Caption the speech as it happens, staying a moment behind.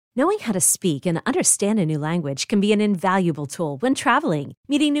Knowing how to speak and understand a new language can be an invaluable tool when traveling,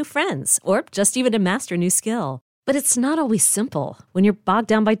 meeting new friends, or just even to master a new skill. But it's not always simple when you're bogged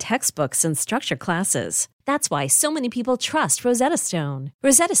down by textbooks and structured classes. That's why so many people trust Rosetta Stone.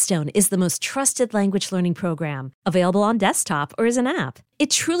 Rosetta Stone is the most trusted language learning program, available on desktop or as an app. It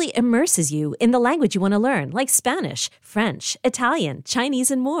truly immerses you in the language you want to learn, like Spanish, French, Italian,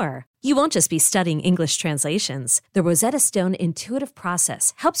 Chinese, and more. You won't just be studying English translations. The Rosetta Stone intuitive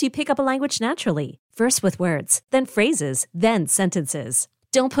process helps you pick up a language naturally, first with words, then phrases, then sentences.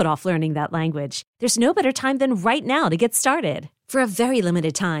 Don't put off learning that language. There's no better time than right now to get started. For a very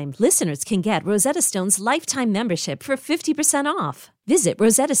limited time, listeners can get Rosetta Stone's lifetime membership for 50% off. Visit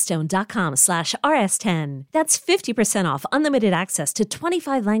rosettastone.com/rs10. That's 50% off unlimited access to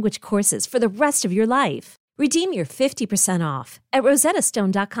 25 language courses for the rest of your life. Redeem your 50% off at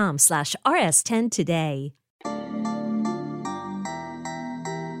rosettastone.com/rs10 today.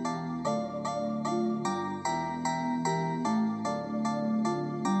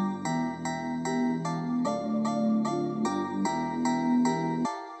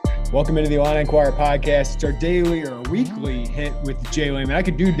 Welcome into the Illini Inquirer podcast. It's our daily or weekly hit with Jay Lehman. I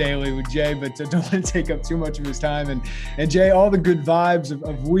could do daily with Jay, but I don't want to take up too much of his time. And Jay, all the good vibes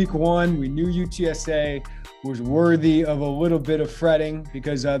of week one. We knew UTSA was worthy of a little bit of fretting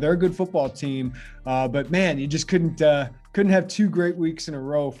because they're a good football team. But man, you just couldn't have two great weeks in a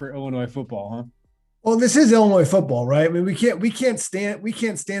row for Illinois football, huh? Well, this is Illinois football, right? I mean, we can't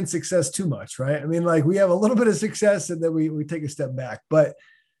stand success too much, right? I mean, like we have a little bit of success and then we take a step back, but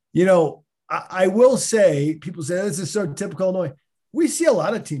you know, I will say, people say, this is so typical Illinois. We see a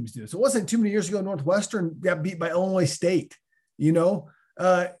lot of teams do this. It wasn't too many years ago, Northwestern got beat by Illinois State. You know,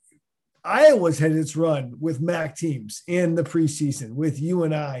 Iowa's had its run with MAC teams in the preseason with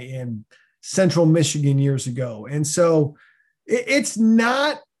UNI and Central Michigan years ago. And so it's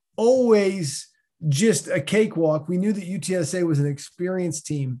not always just a cakewalk. We knew that UTSA was an experienced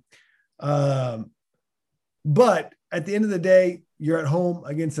team. But at the end of the day, you're at home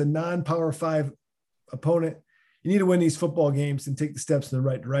against a non-Power 5 opponent. You need to win these football games and take the steps in the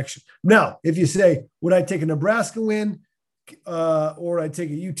right direction. Now, if you say, would I take a Nebraska win or I'd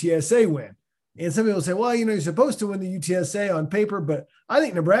take a UTSA win? And some people say, well, you know, you're supposed to win the UTSA on paper, but I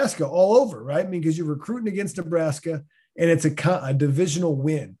think Nebraska all over, right? I mean, because you're recruiting against Nebraska and it's a divisional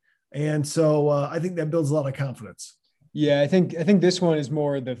win. And so I think that builds a lot of confidence. Yeah, I think this one is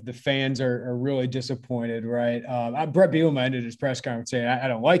more the fans are really disappointed, right? Brett Bielema ended his press conference saying, I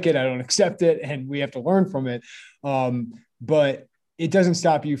don't like it, I don't accept it, and we have to learn from it. But it doesn't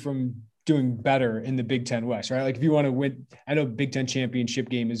stop you from doing better in the Big Ten West, right? Like if you want to win, I know Big Ten championship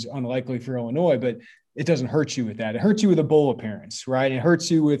game is unlikely for Illinois, but it doesn't hurt you with that. It hurts you with a bowl appearance, right? It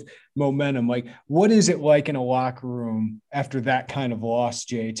hurts you with momentum. Like, what is it like in a locker room after that kind of loss,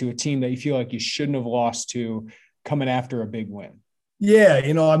 Jay, to a team that you feel like you shouldn't have lost to, coming after a big win? Yeah.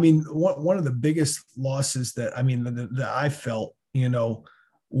 You know, I mean, one of the biggest losses that I felt, you know,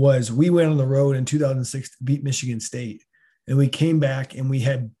 was we went on the road in 2006 to beat Michigan State, and we came back and we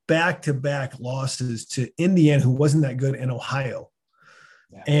had back-to-back losses to Indiana, who wasn't that good, in Ohio.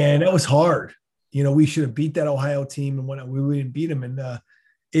 Yeah. And that was hard. You know, we should have beat that Ohio team, and when we didn't beat them. And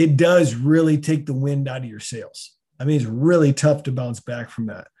it does really take the wind out of your sails. I mean, it's really tough to bounce back from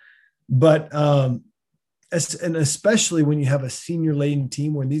that. But, and especially when you have a senior-laden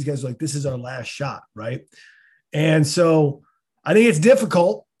team where these guys are like, this is our last shot, right? And so I think it's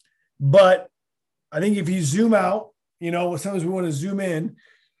difficult, but I think if you zoom out, you know, sometimes we want to zoom in,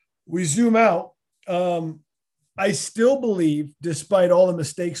 we zoom out. I still believe, despite all the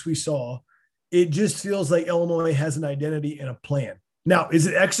mistakes we saw, it just feels like Illinois has an identity and a plan. Now, is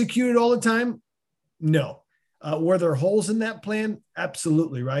it executed all the time? No. Were there holes in that plan?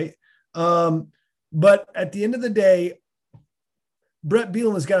 Absolutely, right? But at the end of the day, Brett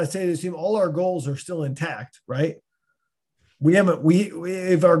Bielema's got to say to his team, all our goals are still intact, right?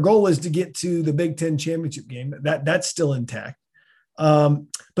 If our goal is to get to the Big Ten championship game, that's still intact. But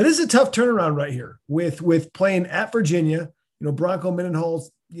it's a tough turnaround right here with playing at Virginia. You know, Bronco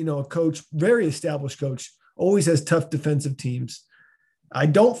Mendenhall's, you know, a coach, very established coach, always has tough defensive teams. I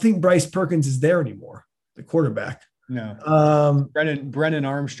don't think Bryce Perkins is there anymore, the quarterback. No. Brennan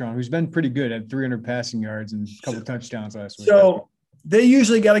Armstrong, who's been pretty good, at 300 passing yards and a couple touchdowns last week. So they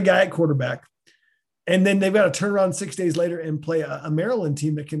usually got a guy at quarterback, and then they've got to turn around 6 days later and play a Maryland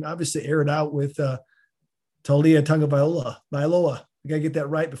team that can obviously air it out with Taulia Tagovailoa. You got to get that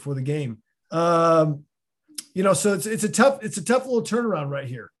right before the game. You know, so it's a tough little turnaround right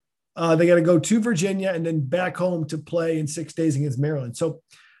here. They got to go to Virginia and then back home to play in 6 days against Maryland. So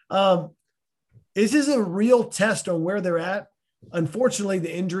this is a real test on where they're at. Unfortunately,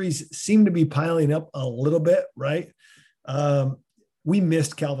 the injuries seem to be piling up a little bit, right? We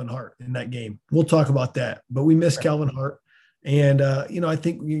missed Calvin Hart in that game. We'll talk about that, but we missed Calvin Hart. And, I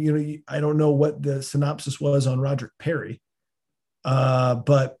think, I don't know what the synopsis was on Roderick Perry,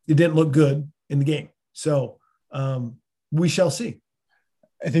 but it didn't look good in the game. So we shall see.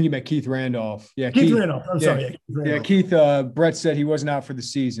 I think you meant Keith Randolph. Yeah, Keith Randolph. I'm sorry. Keith Randolph. Yeah, Keith. Brett said he wasn't out for the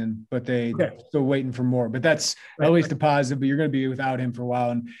season, but they're still waiting for more. But that's at least a positive. But you're going to be without him for a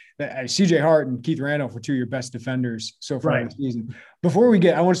while. And C.J. Hart and Keith Randolph were two of your best defenders so far in the season. Before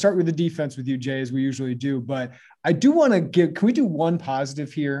I want to start with the defense with you, Jay, as we usually do. But I do want to can we do one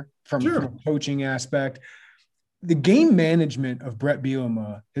positive here from a coaching aspect? The game management of Brett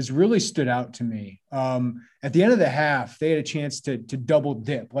Bielema has really stood out to me. At the end of the half, they had a chance to double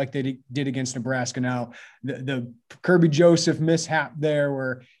dip like they did against Nebraska. Now, the Kirby Joseph mishap there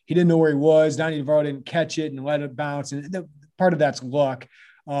where he didn't know where he was. Donnie Navarro didn't catch it and let it bounce. And part of that's luck.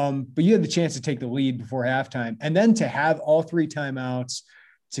 But you had the chance to take the lead before halftime. And then to have all three timeouts,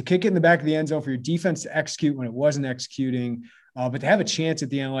 to kick it in the back of the end zone for your defense to execute when it wasn't executing, but to have a chance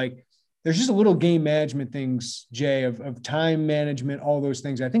at the end, there's just a little game management things, Jay, of time management, all those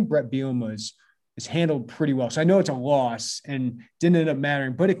things. I think Brett Bielema is handled pretty well. So I know it's a loss and didn't end up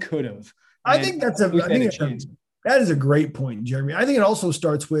mattering, but it could have. I think that is a great point, Jeremy. I think it also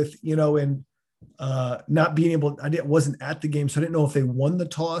starts with, not being able, wasn't at the game. So I didn't know if they won the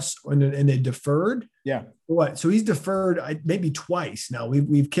toss and they deferred. Yeah. What? So he's deferred maybe twice now.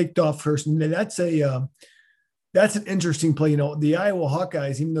 We've kicked off first. And that's an interesting play. The Iowa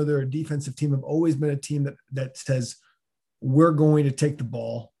Hawkeyes, even though they're a defensive team, have always been a team that says, we're going to take the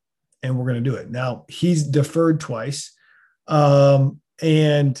ball and we're going to do it. Now, he's deferred twice.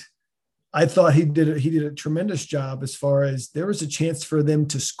 And I thought he did a tremendous job as far as there was a chance for them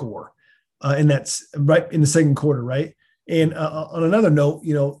to score. And that's right in the second quarter, right? And on another note,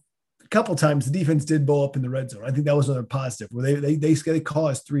 a couple of times the defense did bow up in the red zone. I think that was another positive where they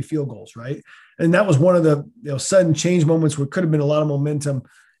caused 3 field goals, right? And that was one of the sudden change moments where it could have been a lot of momentum,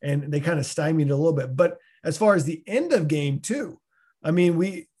 and they kind of stymied it a little bit. But as far as the end of game 2, I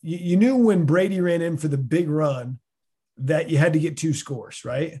mean, you knew when Brady ran in for the big run that you had to get 2 scores,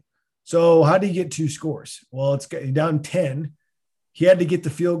 right? So how do you get 2 scores? Well, it's down 10. He had to get the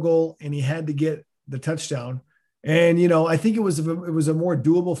field goal and he had to get the touchdown. And, I think it was a more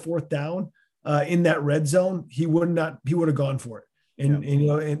doable 4th down in that red zone. He would have gone for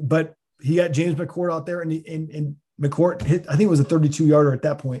it. But he got James McCourt out there and McCourt hit, I think it was a 32-yarder at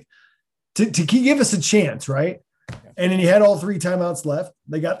that point to give us a chance. Right. And then he had all 3 timeouts left.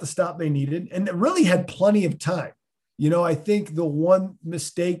 They got the stop they needed and it really had plenty of time. I think the one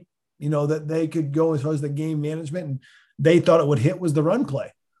mistake, that they could go as far as the game management and they thought it would hit was the run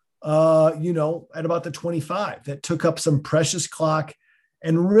play. At about the 25 that took up some precious clock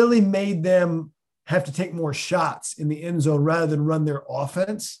and really made them have to take more shots in the end zone rather than run their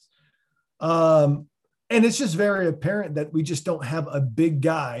offense. And it's just very apparent that we just don't have a big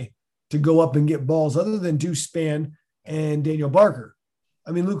guy to go up and get balls other than Deuce Spann and Daniel Barker.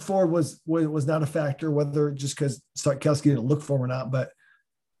 I mean, Luke Ford was not a factor, whether just because Sarkowski didn't look for him or not, but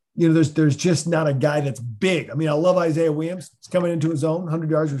there's just not a guy that's big. I mean, I love Isaiah Williams. He's coming into his own 100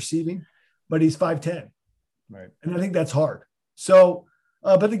 yards receiving, but he's 5'10". Right. And I think that's hard. So,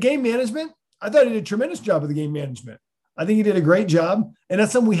 but the game management, I thought he did a tremendous job of the game management. I think he did a great job. And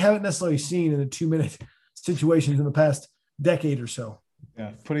that's something we haven't necessarily seen in the 2-minute situations in the past decade or so.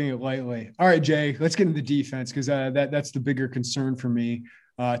 Yeah, putting it lightly. All right, Jay, let's get into the defense because that's the bigger concern for me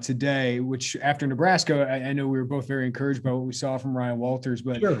today, which after Nebraska, I know we were both very encouraged by what we saw from Ryan Walters,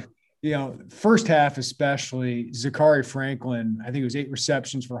 but first half, especially Zachary Franklin, I think it was 8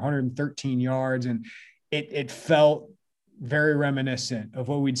 receptions for 113 yards. And it felt very reminiscent of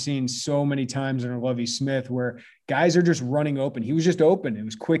what we'd seen so many times under Lovie Smith, where guys are just running open. He was just open. It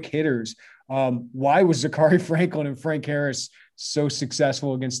was quick hitters. Why was Zachary Franklin and Frank Harris so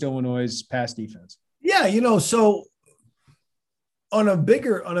successful against Illinois' pass defense? Yeah. So on a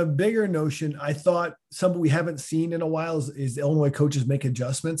bigger notion, I thought something we haven't seen in a while is the Illinois coaches make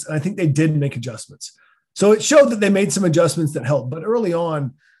adjustments. And I think they did make adjustments. So it showed that they made some adjustments that helped. But early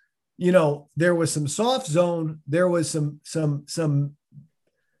on, there was some soft zone. There was some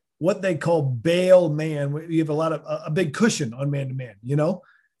what they call bail man. You have a big cushion on man-to-man,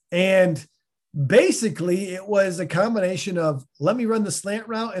 and basically it was a combination of let me run the slant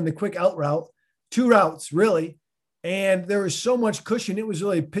route and the quick out route, 2 routes really. And there was so much cushion. It was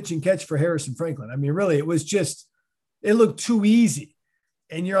really pitch and catch for Harrison Franklin. I mean, really, it looked too easy.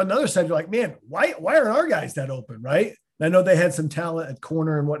 And you're on the other side, you're like, man, why aren't our guys that open, right? And I know they had some talent at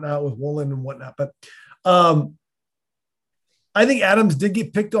corner and whatnot with Woolen and whatnot, but I think Adams did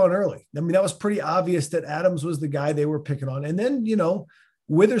get picked on early. I mean, that was pretty obvious that Adams was the guy they were picking on. And then,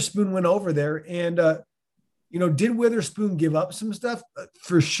 Witherspoon went over there and, did Witherspoon give up some stuff?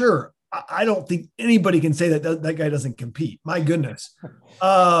 For sure. I don't think anybody can say that guy doesn't compete. My goodness.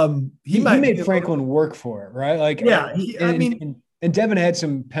 He made Franklin work for it, right? Like, yeah, and Devin had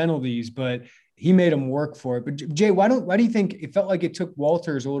some penalties, but he made him work for it. But Jay, why do you think it felt like it took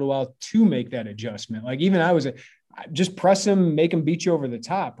Walters a little while to make that adjustment? Like even just press him, make him beat you over the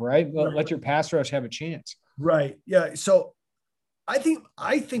top, right? Let your pass rush have a chance. Right. Yeah. So I think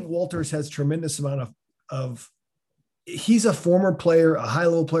Walters has tremendous amount of he's a former player, a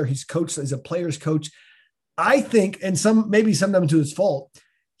high-level player. He's coached as a player's coach. I think, and sometimes to his fault,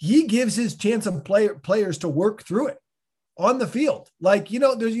 he gives his chance of players to work through it on the field. Like,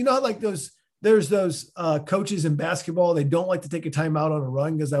 there's those coaches in basketball. They don't like to take a timeout on a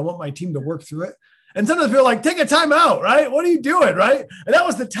run because I want my team to work through it. And sometimes they're like, take a timeout, right? What are you doing, right? And that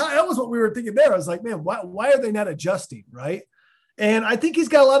was that was what we were thinking there. I was like, man, why are they not adjusting, right? And I think he's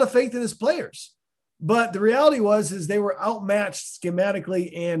got a lot of faith in his players. But the reality is they were outmatched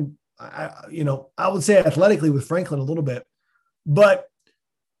schematically and, I would say athletically with Franklin a little bit. But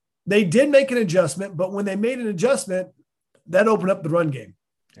they did make an adjustment. But when they made an adjustment, that opened up the run game,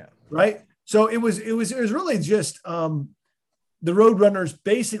 right? So it was really just the Roadrunners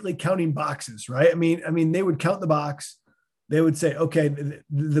basically counting boxes, right? I mean, they would count the box. They would say, okay,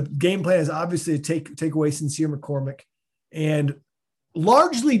 the game plan is obviously to take away Sincere McCormick, and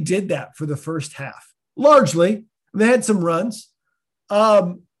largely did that for the first half. Largely, they had some runs,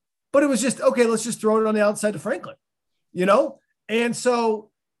 but it was just, okay, let's just throw it on the outside to Franklin, And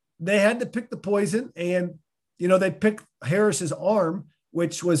so they had to pick the poison, and, they picked Harris's arm,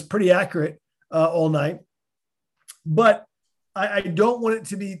 which was pretty accurate all night. But I don't want it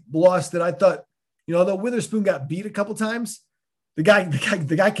to be lost that I thought, though Witherspoon got beat a couple times, the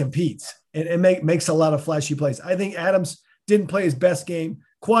guy competes and makes a lot of flashy plays. I think Adams didn't play his best game.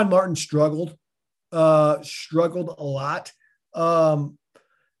 Quan Martin struggled a lot. And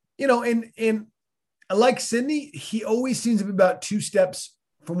like Sidney, he always seems to be about 2 steps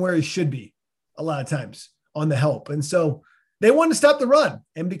from where he should be a lot of times on the help. And so they wanted to stop the run.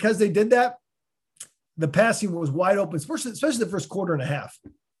 And because they did that, the passing was wide open, especially the first quarter and a half.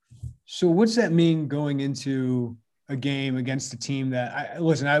 So what's that mean going into a game against a team that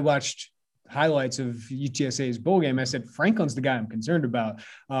I watched highlights of UTSA's bowl game. I said, Franklin's the guy I'm concerned about.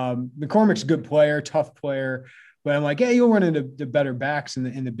 McCormick's a good player, tough player, but I'm like, yeah, you'll run into the better backs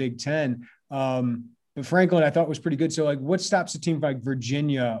in the Big Ten. But Franklin, I thought was pretty good. So like, what stops a team like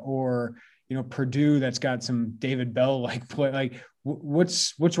Virginia or, Purdue that's got some David Bell like play? Like,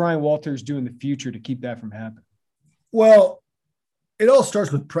 what's Ryan Walters do in the future to keep that from happening? Well, it all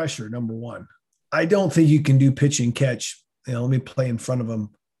starts with pressure. Number one, I don't think you can do pitch and catch. Let me play in front of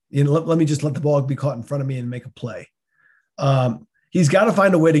him. Let me just let the ball be caught in front of me and make a play. He's got to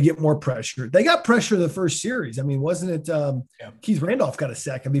find a way to get more pressure. They got pressure the first series. I mean, wasn't it Keith Randolph got a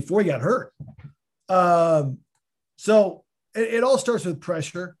sack before he got hurt? So it all starts with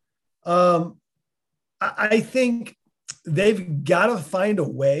pressure. I think they've got to find a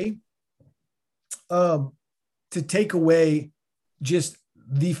way to take away just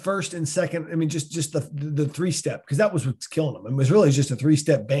the first and second. I mean, just the 3-step, because that was what's killing them. It was really just a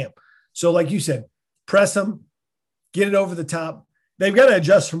 3-step bam. So like you said, press them, get it over the top. They've got to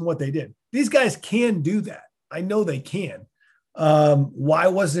adjust from what they did. These guys can do that. I know they can. Why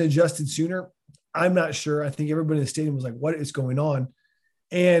wasn't it adjusted sooner? I'm not sure. I think everybody in the stadium was like, what is going on?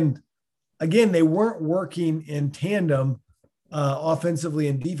 And again, they weren't working in tandem offensively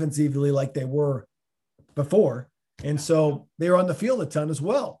and defensively like they were before. And so they were on the field a ton as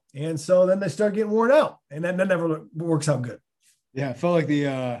well. And so then they start getting worn out, and that never works out good. Yeah, I felt like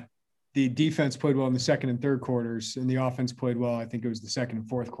the defense played well in the second and third quarters, and the offense played well. I think it was the second and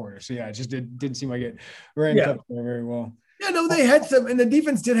fourth quarter. So yeah, it just didn't seem like it ran up there very well. Yeah, no, they had some, and the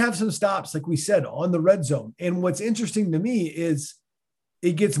defense did have some stops, like we said, on the red zone. And what's interesting to me is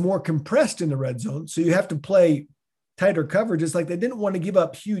it gets more compressed in the red zone. So you have to play tighter coverages. Like they didn't want to give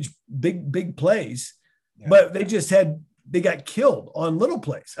up huge, big plays, but they got killed on little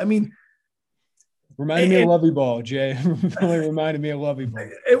plays. I mean, reminded me of Lovey Ball, Jay. Really reminded me of Lovey Ball.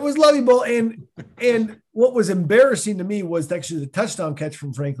 It was Lovey Ball. And what was embarrassing to me was actually the touchdown catch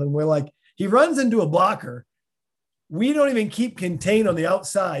from Franklin, where like he runs into a blocker. We don't even keep contained on the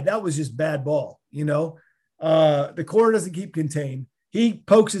outside. That was just bad ball. The corner doesn't keep contained. He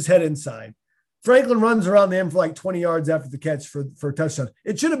pokes his head inside. Franklin runs around the end for like 20 yards after the catch for a touchdown.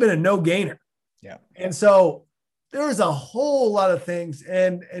 It should have been a no gainer. Yeah. And so there was a whole lot of things.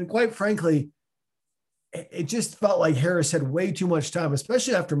 And quite frankly, it just felt like Harris had way too much time,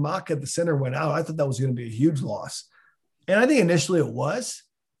 especially after Maka at the center went out. I thought that was going to be a huge loss. And I think initially it was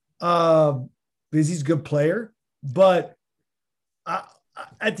because he's a good player. But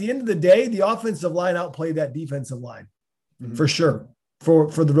at the end of the day, the offensive line outplayed that defensive line for sure. For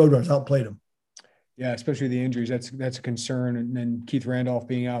the Roadrunners, outplayed them. Yeah, especially the injuries. That's a concern. And then Keith Randolph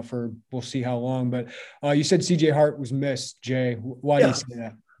being out for we'll see how long. But you said CJ Hart was missed, Jay. Why do you say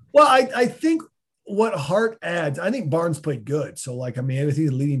that? Well, I think what Hart adds, I think Barnes played good. So, I think he's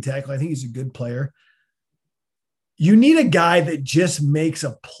a leading tackle. I think he's a good player. You need a guy that just makes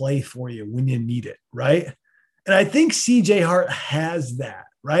a play for you when you need it, right? And I think CJ Hart has that,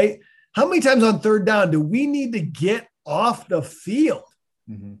 right? How many times on third down do we need to get off the field?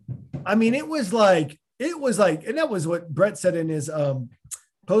 I mean, it was like, and that was what Brett said in his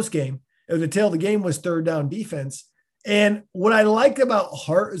post game. The tail of the game was third down defense. And what I liked about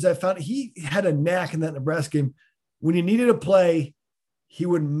Hart is I found he had a knack in that Nebraska game. When you needed a play, he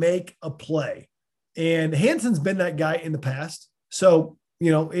would make a play. And Hanson's been that guy in the past. So,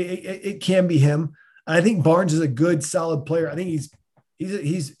 it can be him. I think Barnes is a good, solid player. I think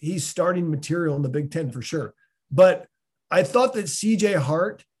he's starting material in the Big Ten for sure. But I thought that CJ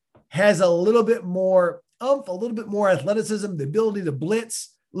Hart has a little bit more oomph, a little bit more athleticism, the ability to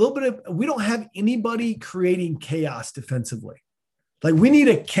blitz, a little bit of, we don't have anybody creating chaos defensively. Like we need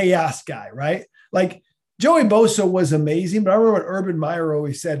a chaos guy, right? Like Joey Bosa was amazing, but I remember what Urban Meyer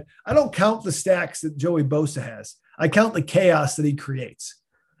always said, I don't count the stacks that Joey Bosa has. I count the chaos that he creates.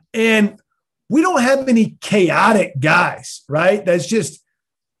 And we don't have any chaotic guys, right? That's just,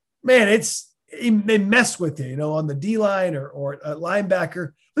 man, they mess with you, on the D-line or a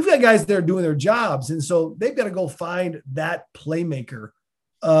linebacker. We've got guys there doing their jobs. And so they've got to go find that playmaker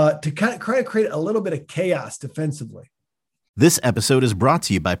to kind of create a little bit of chaos defensively. This episode is brought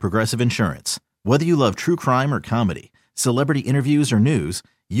to you by Progressive Insurance. Whether you love true crime or comedy, celebrity interviews or news,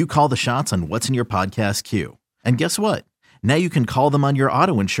 you call the shots on what's in your podcast queue. And guess what? Now you can call them on your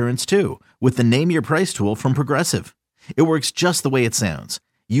auto insurance too with the Name Your Price tool from Progressive. It works just the way it sounds.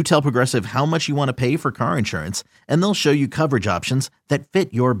 You tell Progressive how much you want to pay for car insurance, and they'll show you coverage options that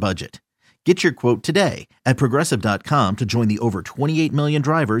fit your budget. Get your quote today at Progressive.com to join the over 28 million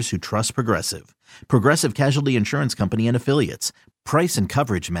drivers who trust Progressive. Progressive Casualty Insurance Company and Affiliates. Price and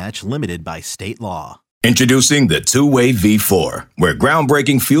coverage match limited by state law. Introducing the Two-Way V4, where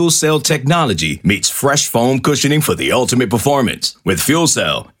groundbreaking fuel cell technology meets fresh foam cushioning for the ultimate performance. With fuel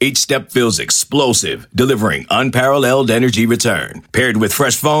cell, each step feels explosive, delivering unparalleled energy return. Paired with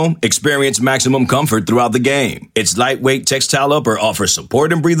fresh foam, experience maximum comfort throughout the game. Its lightweight textile upper offers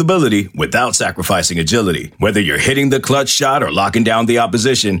support and breathability without sacrificing agility. Whether you're hitting the clutch shot or locking down the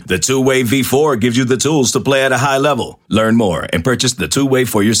opposition, the Two-Way V4 gives you the tools to play at a high level. Learn more and purchase the Two-Way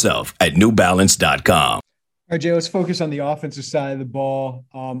for yourself at newbalance.com. All right, Jay, let's focus on the offensive side of the ball.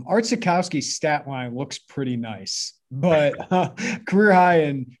 Art Sikowski's stat line looks pretty nice, but career high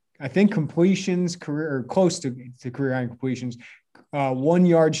in, I think, completions, close to career high in completions, 1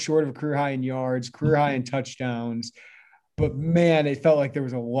 yard short of a career high in yards, career high in touchdowns. But, man, it felt like there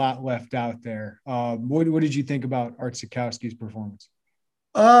was a lot left out there. What did you think about Art Sikowski's performance?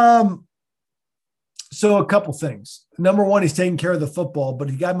 So a couple things. Number one, he's taking care of the football, but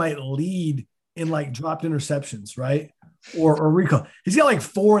the guy might lead in like dropped interceptions, right? Or recall. He's got like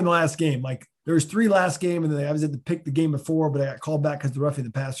 4 in the last game. Like there was 3 last game, and then I was at to pick the game before, but I got called back because the roughing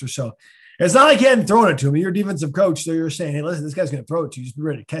the passer. So it's not like he hadn't thrown it to me. You're a defensive coach, so you're saying, hey, listen, this guy's going to throw it to you. Just be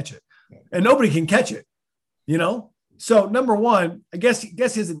ready to catch it. And nobody can catch it, So number one, I guess he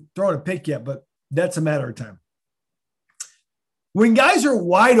hasn't thrown a pick yet, but that's a matter of time. When guys are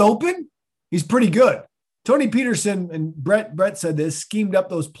wide open, he's pretty good. Tony Peterson and Brett said this, schemed up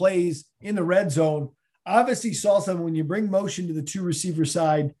those plays in the red zone. Obviously saw something when you bring motion to the 2 receiver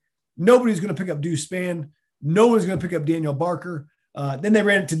side, nobody's going to pick up Deuce Spann. No one's going to pick up Daniel Barker. Then they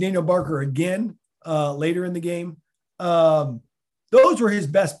ran it to Daniel Barker again later in the game. Those were his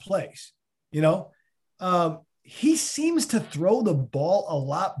best plays, He seems to throw the ball a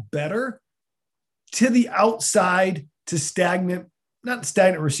lot better to the outside, to not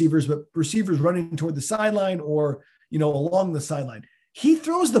stagnant receivers, but receivers running toward the sideline or, along the sideline. He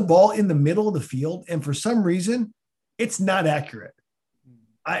throws the ball in the middle of the field, and for some reason, it's not accurate.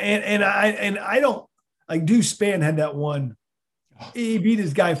 I don't like Deuce Spann had that one. He beat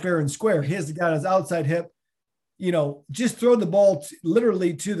his guy fair and square. He has the guy on his outside hip. Just throw the ball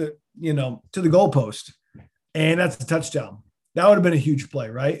literally to the goalpost, and that's a touchdown. That would have been a huge play,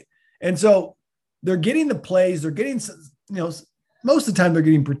 right? And so they're getting the plays. They're getting, most of the time they're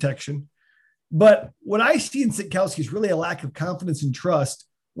getting protection. But what I see in Sikowski is really a lack of confidence and trust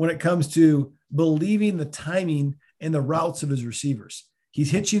when it comes to believing the timing and the routes of his receivers.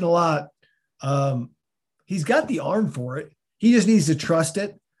 He's hitching a lot. He's got the arm for it. He just needs to trust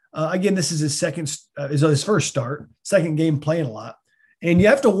it. Again, this is his first start, second game playing a lot. And you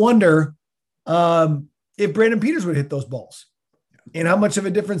have to wonder if Brandon Peters would hit those balls and how much of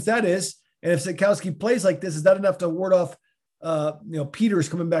a difference that is. And if Sitkowski plays like this, is that enough to ward off, Peters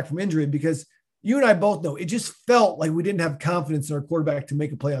coming back from injury? Because you and I both know it just felt like we didn't have confidence in our quarterback to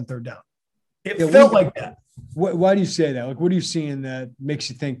make a play on third down. It felt like that. Why do you say that? Like, what are you seeing that makes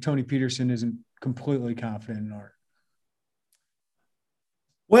you think Tony Peterson isn't completely confident in Art?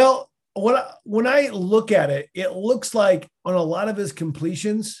 Well, when I look at it, it looks like on a lot of his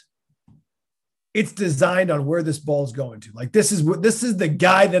completions, it's designed on where this ball is going to. Like, this is the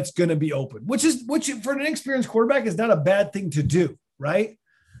guy that's going to be open, which for an inexperienced quarterback is not a bad thing to do, right?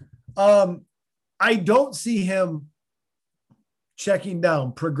 I don't see him checking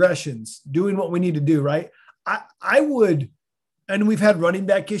down progressions, doing what we need to do, right? I would, and we've had running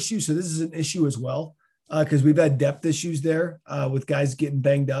back issues, so this is an issue as well, because we've had depth issues there with guys getting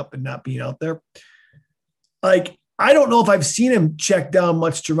banged up and not being out there. Like, I don't know if I've seen him check down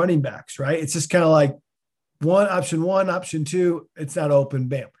much to running backs, right? It's just kind of like option one, option two, it's not open,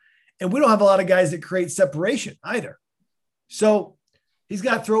 bam. And we don't have a lot of guys that create separation either. So he's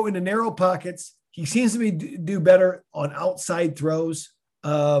got to throw into narrow pockets. He seems to do better on outside throws,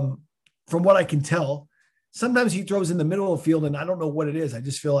 from what I can tell. Sometimes he throws in the middle of the field, and I don't know what it is. I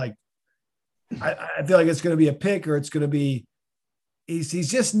just feel like I feel like it's going to be a pick, or it's going to be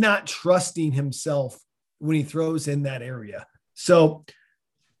he's just not trusting himself when he throws in that area. So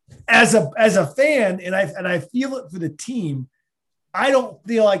as a fan, and I feel it for the team, I don't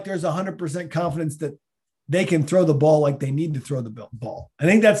feel like there's 100% confidence that they can throw the ball like they need to throw the ball. I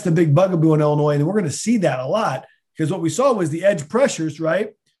think that's the big bugaboo in Illinois, and we're going to see that a lot because what we saw was the edge pressures, right?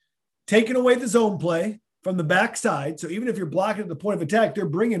 Taking away the zone play from the backside. So even if you're blocking at the point of attack, they're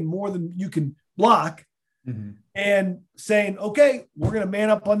bringing more than you can block, and saying, okay, we're going to man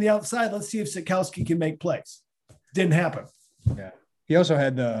up on the outside. Let's see if Sitkowski can make plays. Didn't happen. Yeah. He also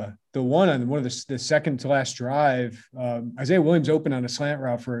had the one on one of the second to last drive. Isaiah Williams opened on a slant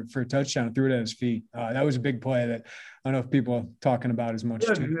route for a touchdown and threw it at his feet. That was a big play that I don't know if people are talking about as much.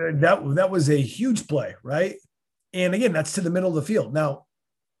 Too. That was a huge play, right? And again, that's to the middle of the field. Now,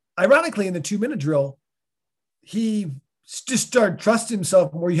 ironically, in the 2-minute drill, he just started trusting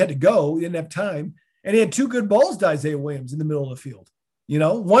himself where he had to go. He didn't have time. And he had 2 good balls to Isaiah Williams in the middle of the field.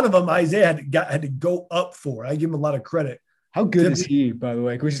 One of them Isaiah had to go up for. I give him a lot of credit. How good is he, by the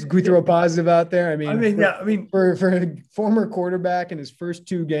way? Can we throw a positive out there? For a former quarterback in his first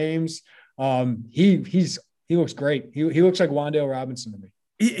 2 games, he looks great. He looks like Wan'Dale Robinson to me.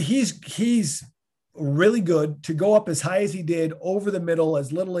 He's really good to go up as high as he did over the middle,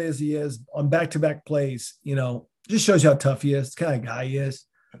 as little as he is on back-to-back plays. Just shows you how tough he is. The kind of guy he is.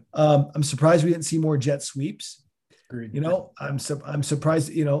 I'm surprised we didn't see more jet sweeps. Agreed. I'm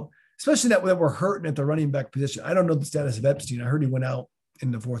surprised, especially that we're hurting at the running back position. I don't know the status of Epstein. I heard he went out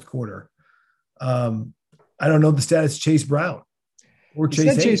in the fourth quarter. I don't know the status of Chase Brown or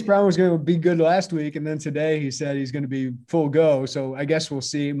Chase Brown was going to be good last week. And then today he said he's going to be full go. So I guess we'll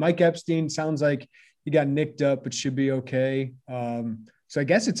see. Mike Epstein sounds like he got nicked up, but should be okay. So I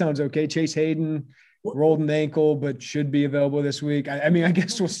guess it sounds okay. Chase Hayden rolled an ankle, but should be available this week. I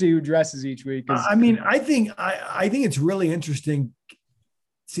guess we'll see who dresses each week. I think it's really interesting.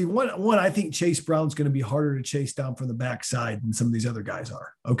 See, one, I think Chase Brown's going to be harder to chase down from the backside than some of these other guys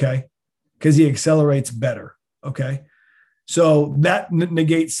are. Okay. Because he accelerates better. Okay. So that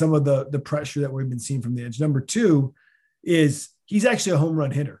negates some of the pressure that we've been seeing from the edge. Number 2 is he's actually a home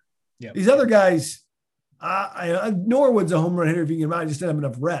run hitter. Yep. These other guys, Norwood's a home run hitter if you can imagine, just didn't have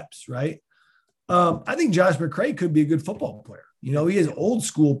enough reps, right? I think Josh McCray could be a good football player. He is an old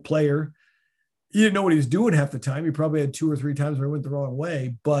school player. He didn't know what he was doing half the time. He probably had 2 or 3 times where he went the wrong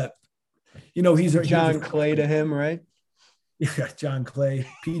way, but he's John Clay to him, right? Yeah. John Clay,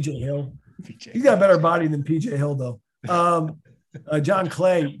 PJ Hill. He's got a better body than PJ Hill though. John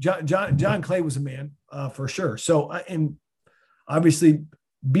Clay was a man for sure. So, and obviously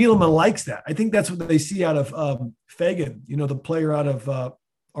Bielema likes that. I think that's what they see out of Fagan, the player out of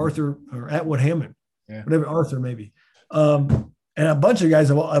Arthur or Atwood Hammond, whatever, Arthur maybe. And a bunch of guys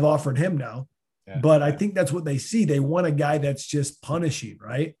have offered him now, but I think that's what they see. They want a guy that's just punishing,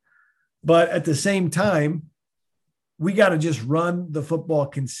 right? But at the same time, we got to just run the football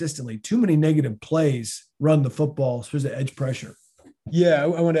consistently. Too many negative plays run the football, especially edge pressure. Yeah,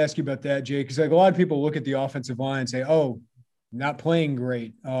 I want to ask you about that, Jay, because a lot of people look at the offensive line and say, oh, not playing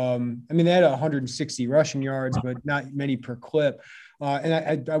great. They had 160 rushing yards, but not many per clip.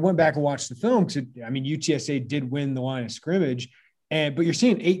 And I went back and watched the film because, UTSA did win the line of scrimmage. But you're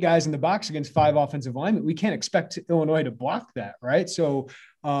seeing 8 guys in the box against 5 offensive linemen. We can't expect Illinois to block that, right? So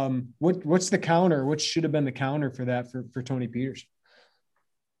what's the counter? What should have been the counter for that for Tony Peters?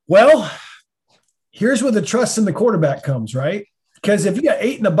 Well, here's where the trust in the quarterback comes, right? Because if you got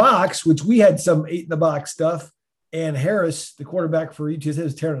 8 in the box, which we had some 8 in the box stuff, and Harris, the quarterback for UTSA,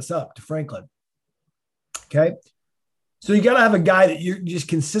 is tearing us up to Franklin. Okay. So you got to have a guy that you're just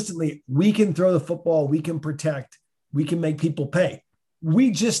consistently, we can throw the football, we can protect, we can make people pay.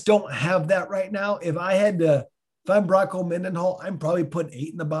 We just don't have that right now. If I'm Bronco Mendenhall, I'm probably putting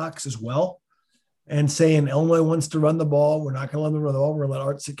 8 in the box as well and saying Illinois wants to run the ball. We're not going to let them run the ball. We're going to let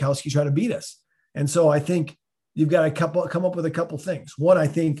Art Sitkowski try to beat us. And so I think you've got to come up with a couple things. One, I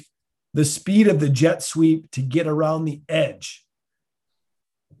think the speed of the jet sweep to get around the edge.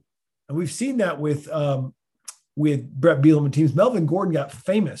 And we've seen that with Brett Bielema teams. Melvin Gordon got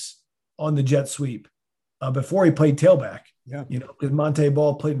famous on the jet sweep before he played tailback. Yeah, because Monte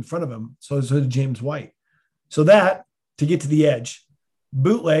Ball played in front of him. So did James White. So that to get to the edge,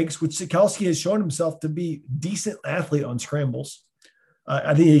 bootlegs, which Sitkowski has shown himself to be decent athlete on scrambles.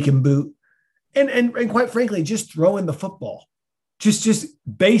 I think he can boot, and quite frankly, just throwing the football, just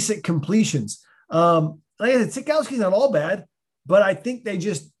basic completions. Like I said, Sitkowski's not all bad, but I think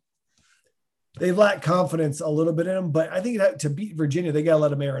they lack confidence a little bit in him. But I think to beat Virginia, they got to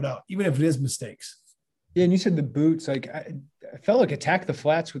let him air it out, even if it is mistakes. Yeah, and you said the boots, I felt like attack the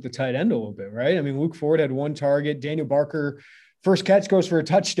flats with the tight end a little bit, right? I mean, Luke Ford had 1 target. Daniel Barker, first catch goes for a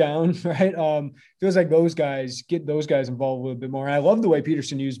touchdown, right? Feels like those guys get those guys involved a little bit more. And I love the way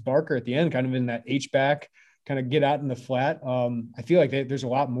Peterson used Barker at the end, kind of in that H-back, kind of get out in the flat. I feel like there's a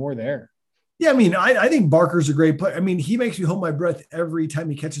lot more there. Yeah, I mean, I think Barker's a great player. I mean, he makes me hold my breath every time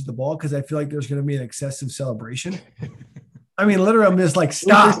he catches the ball because I feel like there's going to be an excessive celebration. I mean, literally, I'm just like,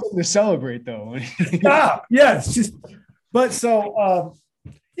 stop. To celebrate, though. Stop. Yeah, it's just – but so,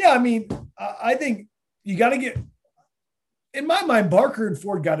 I mean, I think you got to get – in my mind, Barker and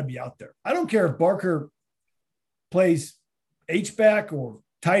Ford got to be out there. I don't care if Barker plays H-back or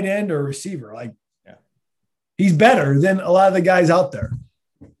tight end or receiver. Like, he's better than a lot of the guys out there.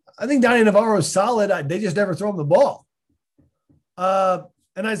 I think Donnie Navarro is solid. They just never throw him the ball.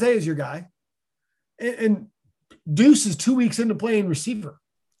 And Isaiah's your guy. And Deuce is 2 weeks into playing receiver.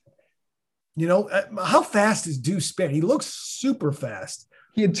 How fast is Deuce spin? He looks super fast.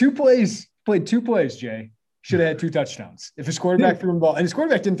 He had played 2 plays, Jay. Should have had 2 touchdowns. If his quarterback threw him the ball, and his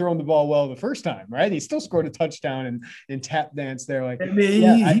quarterback didn't throw him the ball well the first time, right? He still scored a touchdown and tap dance there. Like, he's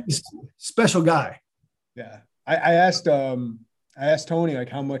a special guy. Yeah. I asked Tony like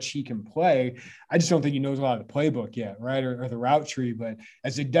how much he can play. I just don't think he knows a lot of the playbook yet, right? Or the route tree. But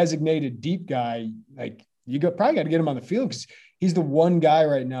as a designated deep guy, like probably got to get him on the field because he's the one guy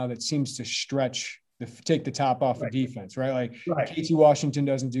right now that seems to take the top off of defense, right? Like Casey Washington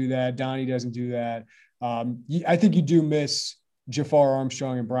doesn't do that. Donnie doesn't do that. I think you do miss Jafar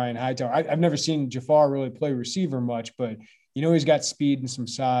Armstrong and Brian Hightower. I've never seen Jafar really play receiver much, but he's got speed and some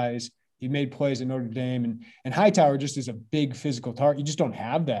size. He made plays at Notre Dame, and Hightower just is a big physical target. You just don't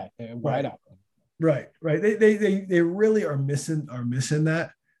have that wide out. Right. They really are missing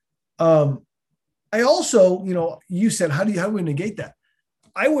that. I also, you said, how do we negate that?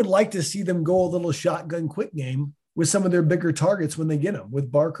 I would like to see them go a little shotgun quick game with some of their bigger targets when they get them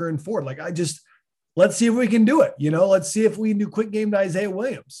with Barker and Ford. Like let's see if we can do it. Let's see if we can do quick game to Isaiah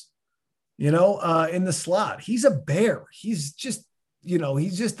Williams, in the slot. He's a bear. He's just,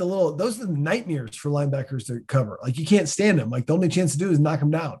 he's just a little, those are the nightmares for linebackers to cover. Like you can't stand him. Like the only chance to do is knock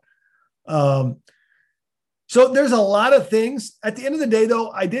him down. So there's a lot of things. At the end of the day,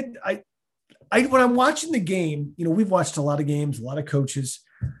 though, when I'm watching the game, we've watched a lot of games, a lot of coaches.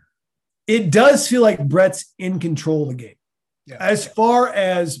 It does feel like Brett's in control of the game. Yeah. As far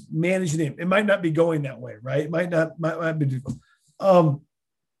as managing it might not be going that way, right? It might be.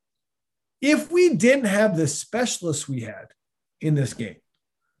 If we didn't have the specialists we had in this game,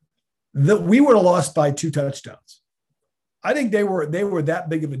 that we would have lost by 2 touchdowns. I think they were that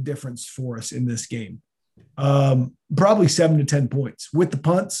big of a difference for us in this game. Probably 7 to 10 points with the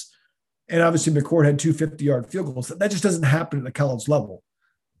punts. And obviously McCord had 2 50-yard field goals. That just doesn't happen at the college level.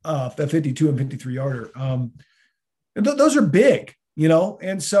 That 52 and 53 yarder. Those are big,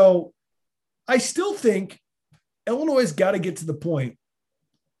 And so I still think Illinois has got to get to the point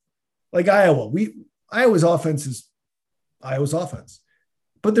like Iowa. Iowa's offense is Iowa's offense,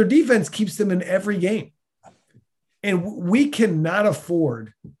 but their defense keeps them in every game. And we cannot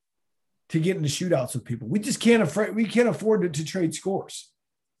afford to get into shootouts with people. We just can't afford to trade scores.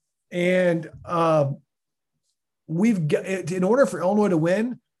 And we've got, in order for Illinois to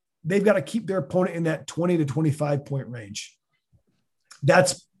win, they've got to keep their opponent in that 20 to 25 point range.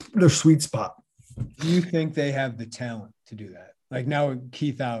 That's their sweet spot. Do you think they have the talent to do that? Like now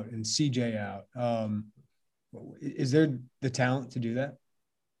Keith out and CJ out. Is there the talent to do that?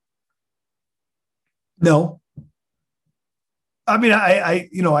 No. I mean, I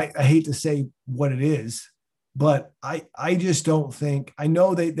hate to say what it is, but I just don't think, I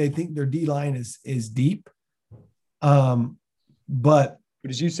know they think their D line is deep. But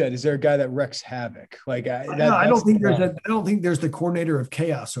as you said, is there a guy that wrecks havoc? Like I don't think there's the coordinator of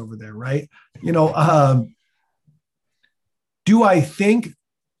chaos over there. Right. Do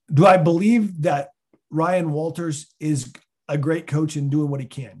I believe that Ryan Walters is a great coach and doing what he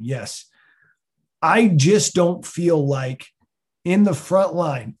can? Yes. I just don't feel like in the front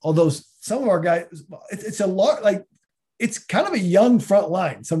line, although some of our guys, it's a lot, like it's kind of a young front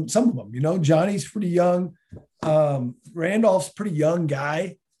line. Some of them, Johnny's pretty young. Randolph's pretty young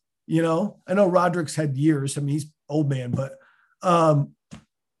guy. I know Roderick's had years. I mean, he's old man, but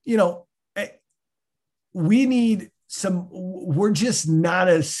we need we're just not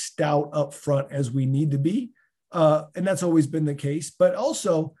as stout up front as we need to be. And that's always been the case, but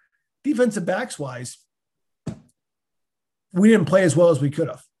also defensive backs wise, we didn't play as well as we could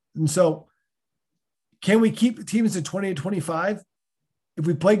have. And so can we keep the teams at 20 to 25? If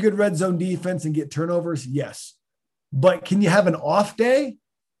we play good red zone defense and get turnovers, yes. But can you have an off day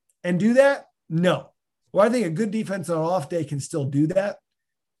and do that? No. Well, I think a good defense on an off day can still do that,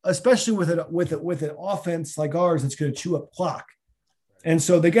 especially with an offense like ours that's going to chew up clock. And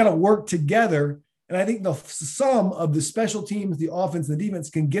so they got to work together. And I think the sum of the special teams, the offense, and the defense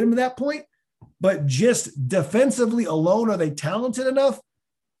can get them to that point. But just defensively alone, are they talented enough?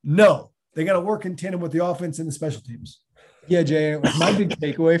 No. They got to work in tandem with the offense and the special teams. Yeah, Jay, my big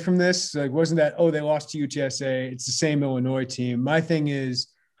takeaway from this, wasn't that, they lost to UTSA. It's the same Illinois team. My thing is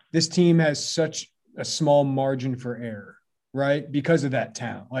this team has such a small margin for error, right? Because of that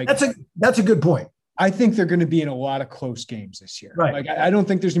talent. Like that's a good point. I think they're going to be in a lot of close games this year. Right. Like, I don't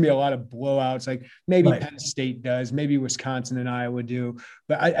think there's going to be a lot of blowouts. Like maybe Penn State does, maybe Wisconsin and Iowa do,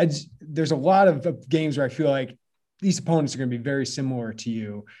 but there's a lot of games where I feel like these opponents are going to be very similar to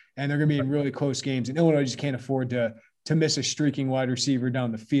you, and they're going to be in really close games. And Illinois just can't afford to miss a streaking wide receiver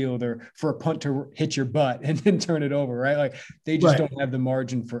down the field or for a punt to hit your butt and then turn it over, right? Like they just don't have the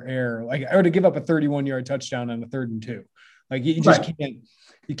margin for error. Like, or to give up a 31-yard touchdown on a 3rd and 2. Like you just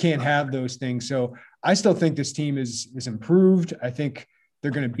can't have those things. So I still think this team is improved. I think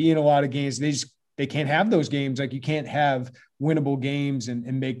they're going to be in a lot of games. They can't have those games. Like you can't have winnable games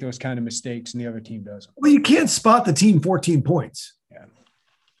and make those kind of mistakes, and the other team doesn't. Well, you can't spot the team 14 points. Yeah.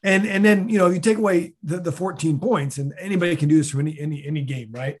 And then, you take away the 14 points, and anybody can do this from any game,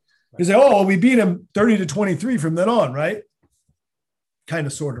 right? You say, we beat them 30 to 23 from then on, right? Kind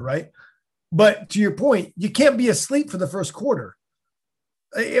of, sort of, right? But to your point, you can't be asleep for the first quarter.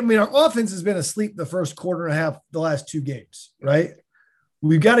 I mean, our offense has been asleep the first quarter and a half, the last 2 games, right?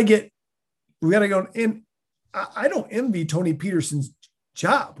 We got to go in. I don't envy Tony Peterson's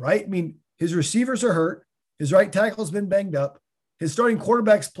job, right? I mean, his receivers are hurt. His right tackle's been banged up. His starting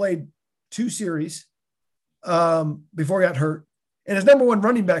quarterbacks played 2 series before he got hurt. And his number 1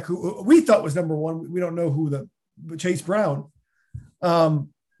 running back, who we thought was number 1, we don't know who Chase Brown,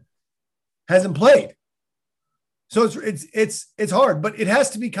 hasn't played. So it's hard, but it has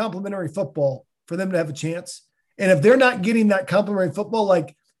to be complementary football for them to have a chance. And if they're not getting that complementary football,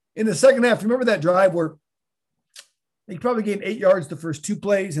 like in the second half, remember that drive where they probably gained 8 yards the first 2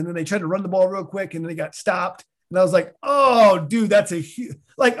 plays, and then they tried to run the ball real quick, and then they got stopped. And I was like, oh, dude, that's a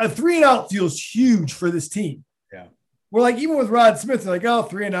 3-and-out feels huge for this team. Yeah. We're like, even with Rod Smith, they're like,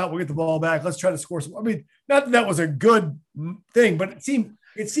 3-and-out, we'll get the ball back. Let's try to score some. I mean, not that was a good thing, but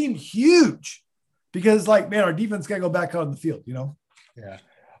it seemed huge because, our defense got to go back out on the field, Yeah.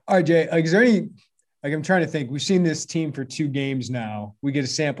 All right, Jay, is there any – I'm trying to think. We've seen this team for 2 games now. We get a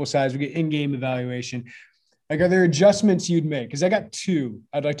sample size. We get in-game evaluation. Are there adjustments you'd make? Because I got 2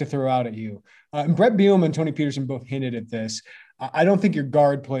 I'd like to throw out at you. And Brett Bielema and Tony Peterson both hinted at this. I don't think your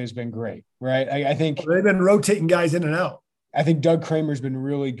guard play has been great, right? I think they've been rotating guys in and out. I think Doug Kramer's been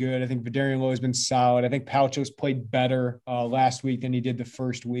really good. I think Vidarian Lowe has been solid. I think Palcho's played better last week than he did the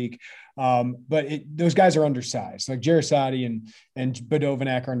first week. But those guys are undersized. Like Jarosati and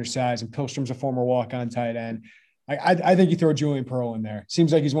Badovanak are undersized, and Pilstrom's a former walk-on tight end. I think you throw Julian Pearl in there.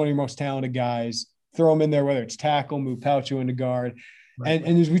 Seems like he's one of your most talented guys. Throw him in there, whether it's tackle, move Palcho into guard. Right.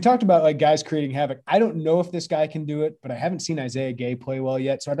 And as we talked about, guys creating havoc, I don't know if this guy can do it, but I haven't seen Isaiah Gay play well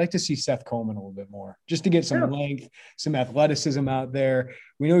yet. So I'd like to see Seth Coleman a little bit more, just to get some length, some athleticism out there.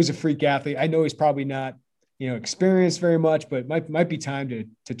 We know he's a freak athlete. I know he's probably not, experienced very much, but might be time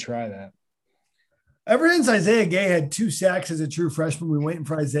to try that. Ever since Isaiah Gay had 2 sacks as a true freshman, we're waiting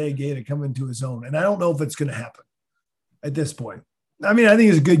for Isaiah Gay to come into his own. And I don't know if it's going to happen at this point. I mean, I think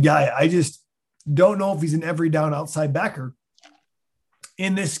he's a good guy. I just don't know if he's an every down outside backer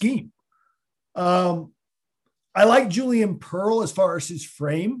in this scheme. I like Julian Pearl as far as his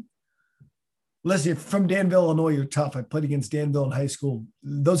frame. Listen, from Danville, Illinois, you're tough. I played against Danville in high school.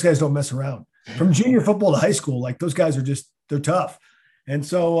 Those guys don't mess around. From junior football to high school, like those guys are they're tough. And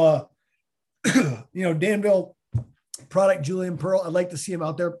so, Danville product, Julian Pearl, I'd like to see him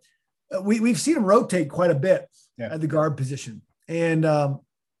out there. We've seen him rotate quite a bit at the guard position. And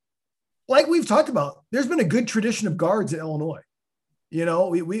like we've talked about, there's been a good tradition of guards at Illinois.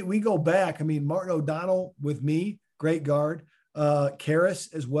 We go back. I mean, Martin O'Donnell with me, great guard.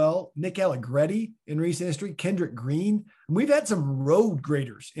 Karras as well. Nick Allegretti in recent history. Kendrick Green. And we've had some road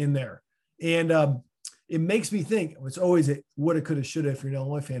graders in there. And it makes me think, it's always a woulda, coulda, shoulda if you're an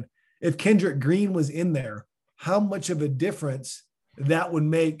Illinois fan. If Kendrick Green was in there, how much of a difference that would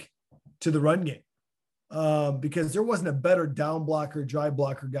make to the run game. Because there wasn't a better down blocker, drive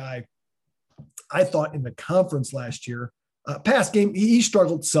blocker guy, I thought, in the conference last year. Pass game, he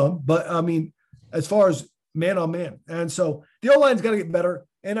struggled some, but I mean, as far as man on man. And so the O-line's got to get better.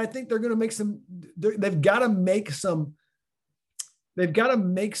 And I think they're going to make they've got to make some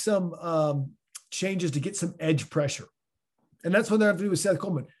changes to get some edge pressure. And that's what they have to do with Seth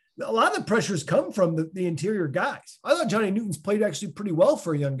Coleman. A lot of the pressures come from the interior guys. I thought Johnny Newton's played actually pretty well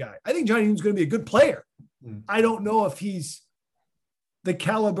for a young guy. I think Johnny Newton's going to be a good player. I don't know if he's the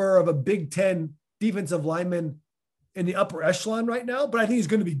caliber of a Big Ten defensive lineman in the upper echelon right now, but I think he's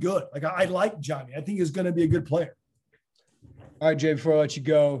going to be good. Like, I like Johnny. I think he's going to be a good player. All right, Jay, before I let you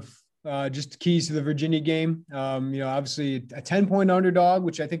go, just the keys to the Virginia game. Obviously a 10-point underdog,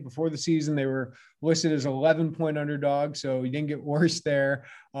 which I think before the season they were listed as 11-point underdog. So you didn't get worse there.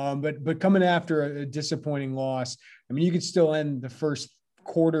 But coming after a disappointing loss, I mean, you could still end the first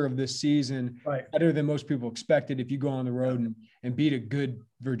quarter of this season better than most people expected if you go on the road and beat a good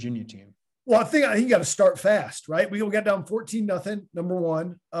Virginia team. Well, I think you got to start fast, right? We got down 14-0, number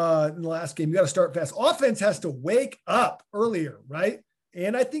one, in the last game. You got to start fast. Offense has to wake up earlier, right?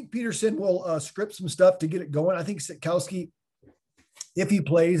 And I think Peterson will script some stuff to get it going. I think Sitkowski, if he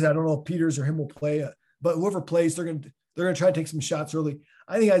plays, I don't know if Peters or him will play, but whoever plays, they're going to try to take some shots early.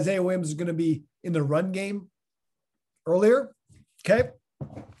 I think Isaiah Williams is going to be in the run game earlier. Okay,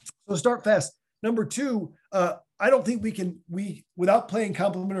 so start fast. Number two, I don't think we without playing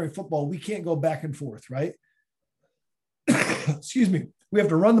complementary football, we can't go back and forth, right? Excuse me. We have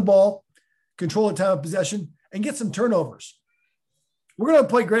to run the ball, control the time of possession, and get some turnovers. We're going to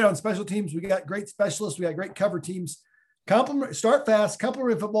play great on special teams. We got great specialists. We got great cover teams. Start fast,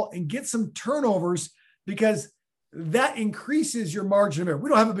 complementary football, and get some turnovers, because that increases your margin of error. We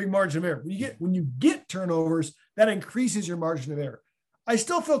don't have a big margin of error. When you get turnovers, that increases your margin of error. I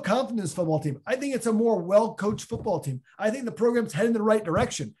still feel confident in this football team. I think it's a more well-coached football team. I think the program's heading in the right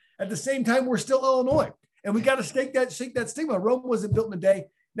direction. At the same time, we're still Illinois, and we got to shake that stigma. Rome wasn't built in a day.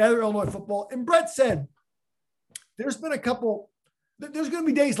 Now they're Illinois football. And Brett said, there's going to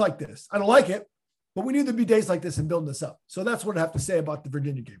be days like this. I don't like it, but we need to be days like this and building this up. So that's what I have to say about the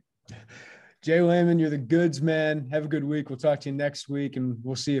Virginia game. Jay Lehman, you're the goods, man. Have a good week. We'll talk to you next week, and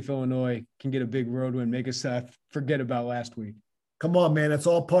we'll see if Illinois can get a big road win, make us forget about last week. Come on, man. It's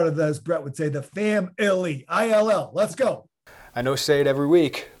all part of the, as Brett would say, the fam-illy, ILL. Let's go. I know I say it every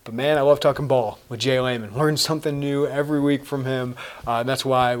week, but man, I love talking ball with Jay Lehman. Learn something new every week from him. And that's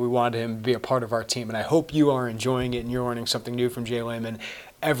why we wanted him to be a part of our team. And I hope you are enjoying it and you're learning something new from Jay Lehman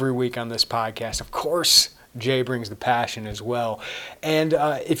every week on this podcast. Of course, Jay brings the passion as well. And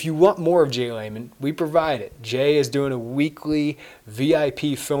if you want more of Jay Lehman, we provide it. Jay is doing a weekly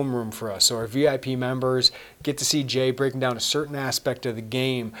VIP film room for us. So our VIP members get to see Jay breaking down a certain aspect of the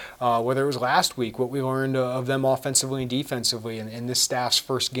game, whether it was last week, what we learned of them offensively and defensively in this staff's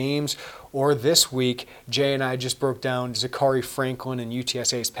first games, or this week, Jay and I just broke down Zachary Franklin and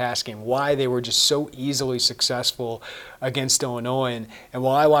UTSA's pass game, why they were just so easily successful against Illinois. And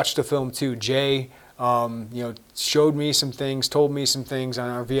while I watched the film too, Jay showed me some things, told me some things on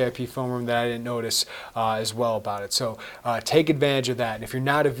our VIP film room that I didn't notice as well about it. So take advantage of that. And if you're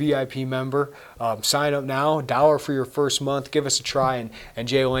not a VIP member, sign up now, $1 for your first month. Give us a try. And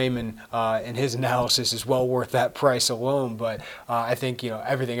Jay Lehman and his analysis is well worth that price alone. But I think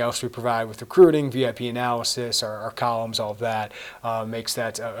everything else we provide with recruiting, VIP analysis, our columns, all of that makes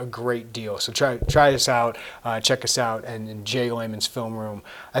that a great deal. So try us out, check us out, and in Jay Lehman's film room.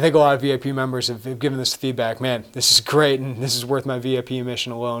 I think a lot of VIP members have given this feedback. Man, this is great, and this is worth my VIP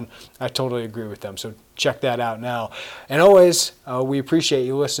admission alone. I totally agree with them. So check that out now. And always, we appreciate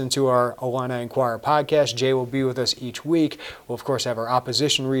you listening to our Illini Inquirer podcast. Jay will be with us each week. We'll, of course, have our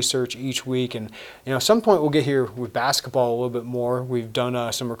opposition research each week. And, at some point we'll get here with basketball a little bit more. We've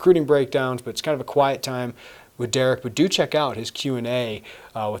done some recruiting breakdowns, but it's kind of a quiet time with Derek. But do check out his Q&A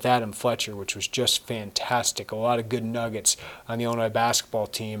with Adam Fletcher, which was just fantastic. A lot of good nuggets on the Illinois basketball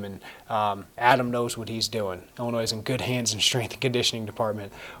team, and Adam knows what he's doing. Illinois is in good hands in strength and conditioning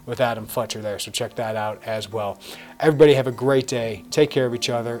department with Adam Fletcher there, so check that out as well. Everybody have a great day. Take care of each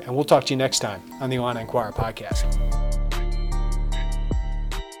other, and we'll talk to you next time on the Illini Inquirer podcast.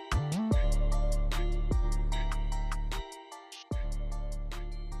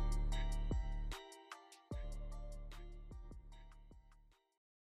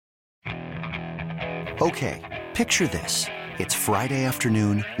 Okay, picture this. It's Friday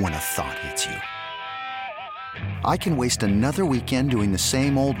afternoon when a thought hits you. I can waste another weekend doing the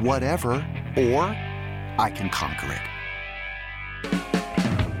same old whatever, or I can conquer it.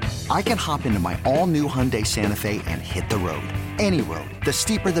 I can hop into my all-new Hyundai Santa Fe and hit the road. Any road. The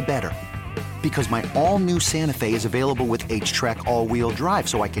steeper, the better. Because my all-new Santa Fe is available with H-Track all-wheel drive,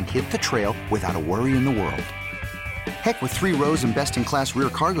 so I can hit the trail without a worry in the world. Heck, with 3 rows and best-in-class rear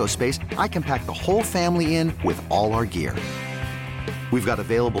cargo space, I can pack the whole family in with all our gear. We've got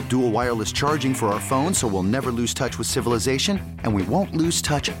available dual wireless charging for our phones, so we'll never lose touch with civilization, and we won't lose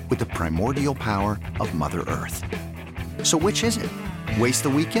touch with the primordial power of Mother Earth. So which is it? Waste the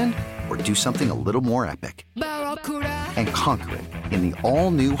weekend or do something a little more epic? And conquer it in the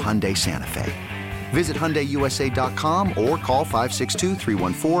all-new Hyundai Santa Fe. Visit HyundaiUSA.com or call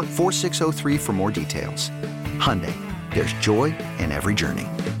 562-314-4603 for more details. Hyundai, there's joy in every journey.